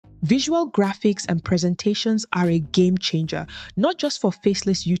Visual graphics and presentations are a game changer, not just for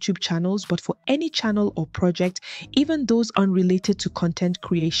faceless YouTube channels, but for any channel or project, even those unrelated to content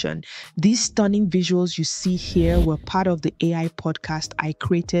creation. These stunning visuals you see here were part of the AI podcast I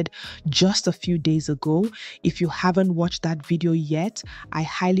created just a few days ago. If you haven't watched that video yet, I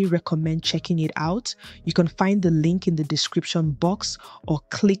highly recommend checking it out. You can find the link in the description box or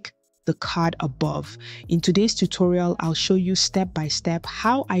click the card above. In today's tutorial, I'll show you step by step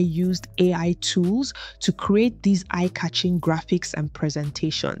how I used AI tools to create these eye-catching graphics and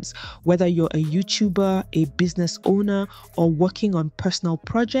presentations. Whether you're a YouTuber, a business owner, or working on personal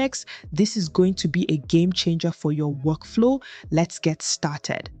projects, this is going to be a game changer for your workflow. Let's get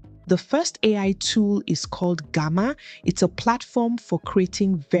started. The first AI tool is called Gamma. It's a platform for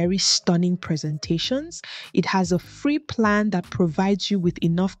creating very stunning presentations. It has a free plan that provides you with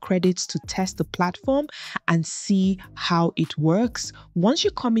enough credits to test the platform and see how it works. Once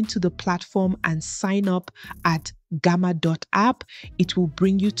you come into the platform and sign up at gamma.app, it will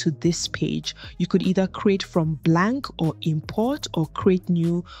bring you to this page. You could either create from blank or import or create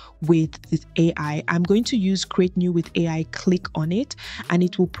new with AI. I'm going to use create new with AI. Click on it and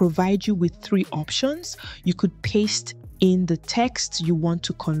it will provide you with three options. You could paste in the text you want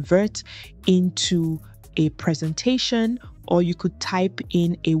to convert into a presentation, or you could type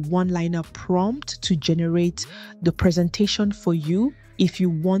in a one-liner prompt to generate the presentation for you if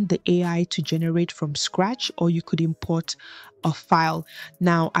you want the AI to generate from scratch, or you could import a file.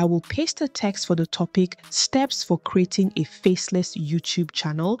 Now, I will paste the text for the topic, steps for creating a faceless YouTube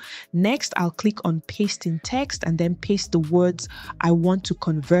channel. Next, I'll click on paste in text and then paste the words I want to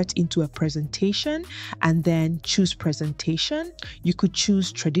convert into a presentation and then choose presentation. You could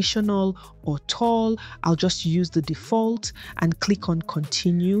choose traditional or tall. I'll just use the default and click on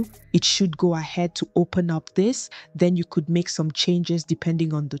continue. It should go ahead to open up this. Then you could make some changes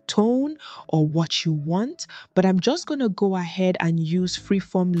depending on the tone or what you want. But I'm just going to go ahead and use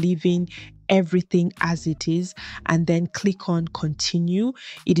freeform, leaving everything as it is, and then click on continue.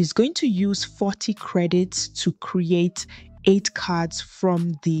 It is going to use 40 credits to create 8 cards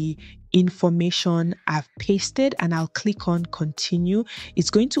from the information I've pasted, and I'll click on continue.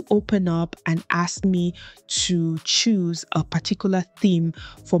 It's going to open up and ask me to choose a particular theme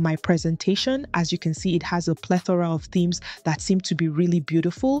for my presentation. As you can see, it has a plethora of themes that seem to be really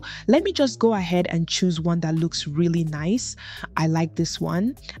beautiful. Let me just go ahead and choose one that looks really nice. I like this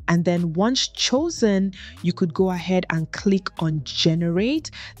one. And then once chosen, you could go ahead and click on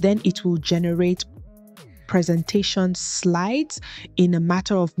generate. Then it will generate presentation slides in a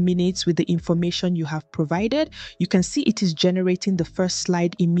matter of minutes with the information you have provided. You can see it is generating the first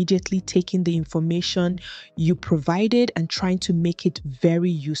slide immediately, taking the information you provided and trying to make it very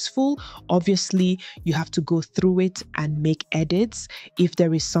useful. Obviously, you have to go through it and make edits if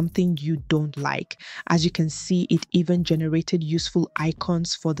there is something you don't like. As you can see, it even generated useful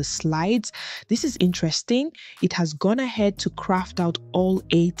icons for the slides. This is interesting. It has gone ahead to craft out all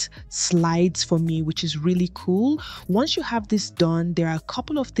 8 slides for me, which is really cool. Once you have this done, there are a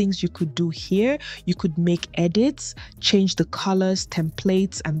couple of things you could do here. You could make edits, change the colors,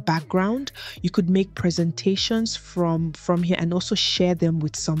 templates, and background. You could make presentations from here and also share them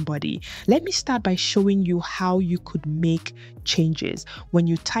with somebody. Let me start by showing you how you could make changes. When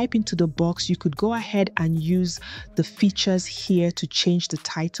you type into the box, you could go ahead and use the features here to change the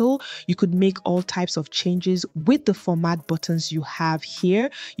title. You could make all types of changes with the format buttons you have here.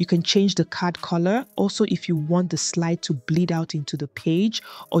 You can change the card color. Also, if you want the slide to bleed out into the page,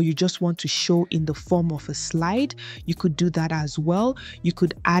 or you just want to show in the form of a slide, you could do that as well. You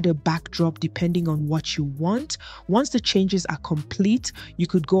could add a backdrop depending on what you want. Once the changes are complete, you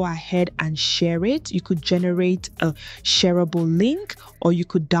could go ahead and share it. You could generate a shareable link, or you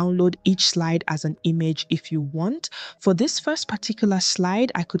could download each slide as an image if you want. For this first particular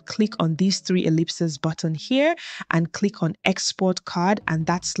slide, I could click on these 3 ellipses button here and click on export card, and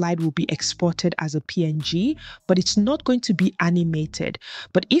that slide will be exported as a PNG, but it's not going to be animated.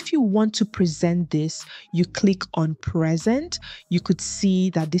 But if you want to present this, you click on present. You could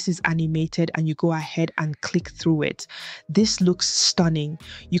see that this is animated and you go ahead and click through it. This looks stunning.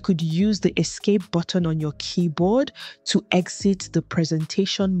 You could use the escape button on your keyboard to exit the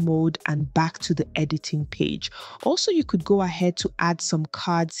presentation mode and back to the editing page. Also, you could go ahead to add some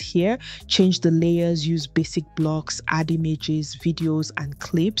cards here, change the layers, use basic blocks, add images, videos, and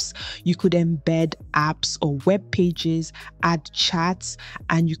clips. You could embed apps or web pages, add chats,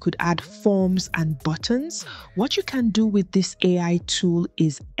 and you could add forms and buttons. What you can do with this AI tool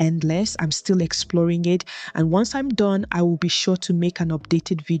is endless. I'm still exploring it, and once I'm done, I will be sure to make an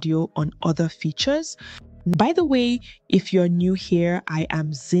updated video on other features. By the way, if you're new here, I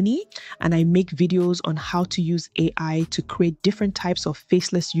am Zinny and I make videos on how to use AI to create different types of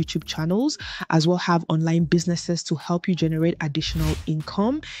faceless YouTube channels, as well have online businesses to help you generate additional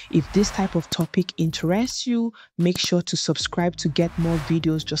income. If this type of topic interests you, make sure to subscribe to get more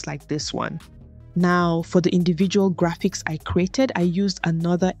videos just like this one. Now, for the individual graphics I created, I used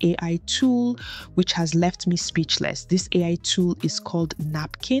another AI tool which has left me speechless. This AI tool is called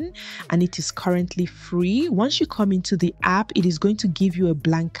Napkin and it is currently free. Once you come into the app, it is going to give you a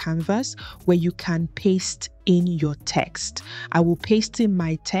blank canvas where you can paste in your text. I will paste in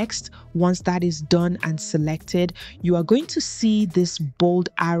my text. Once that is done and selected, you are going to see this bold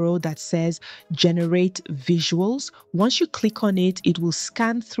arrow that says generate visuals. Once you click on it, it will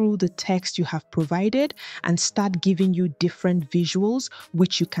scan through the text you have provided and start giving you different visuals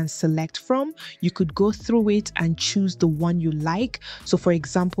which you can select from. You could go through it and choose the one you like. So for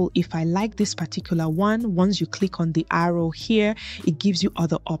example, if I like this particular one, once you click on the arrow here, it gives you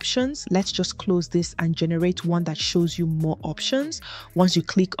other options. Let's just close this and generate one that shows you more options. Once you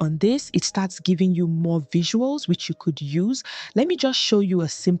click on this, it starts giving you more visuals which you could use. Let me just show you a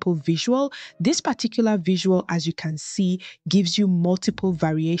simple visual. This particular visual, as you can see, gives you multiple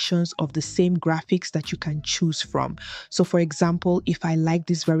variations of the same graphics that you can choose from. So for example, if I like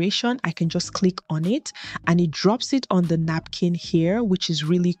this variation, I can just click on it and it drops it on the napkin here, which is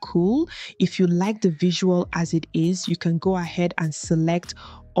really cool. If you like the visual as it is, you can go ahead and select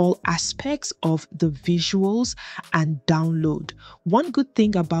all aspects of the visuals and download. One good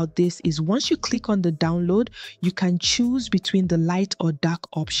thing about this is once you click on the download, you can choose between the light or dark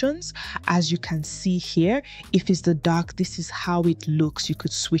options. As you can see here, if it's the dark, this is how it looks. You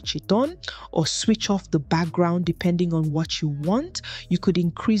could switch it on or switch off the background depending on what you want. You could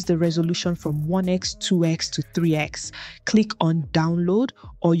increase the resolution from 1x, 2x to 3x. Click on download,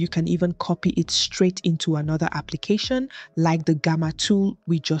 or you can even copy it straight into another application like the Gamma tool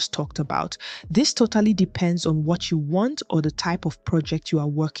we just talked about. This totally depends on what you want or the type of project you are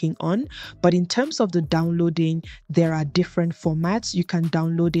working on. But in terms of the downloading, there are different formats. You can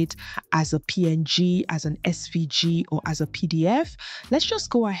download it as a PNG, as an SVG, or as a PDF. Let's just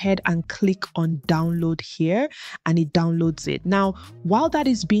go ahead and click on download here and it downloads it. Now, while that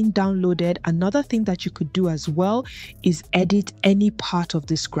is being downloaded, another thing that you could do as well is edit any part of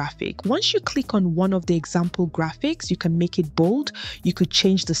this graphic. Once you click on one of the example graphics, you can make it bold. You could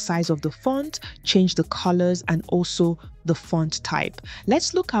change the size of the font, change the colors, and also the font type.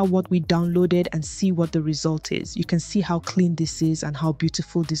 Let's look at what we downloaded and see what the result is. You can see how clean this is and how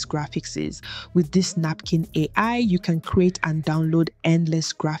beautiful this graphics is. With this Napkin AI, you can create and download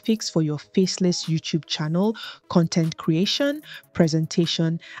endless graphics for your faceless YouTube channel, content creation,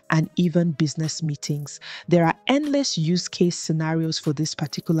 presentation, and even business meetings. There are endless use case scenarios for this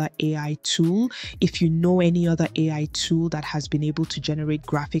particular AI tool. If you know any other AI tool that has been able to generate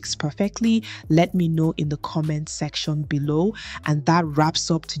graphics perfectly, let me know in the comment section below. And that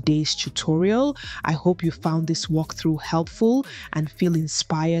wraps up today's tutorial. I hope you found this walkthrough helpful and feel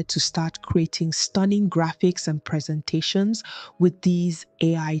inspired to start creating stunning graphics and presentations with these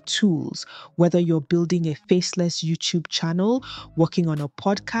AI tools. Whether you're building a faceless YouTube channel, working on a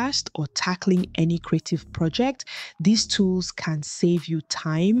podcast, or tackling any creative project, these tools can save you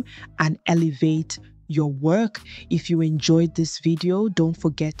time and elevate your work. If you enjoyed this video, don't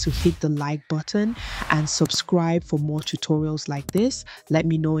forget to hit the like button and subscribe for more tutorials like this. Let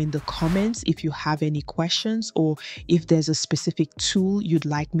me know in the comments if you have any questions or if there's a specific tool you'd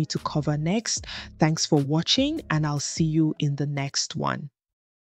like me to cover next. Thanks for watching, and I'll see you in the next one.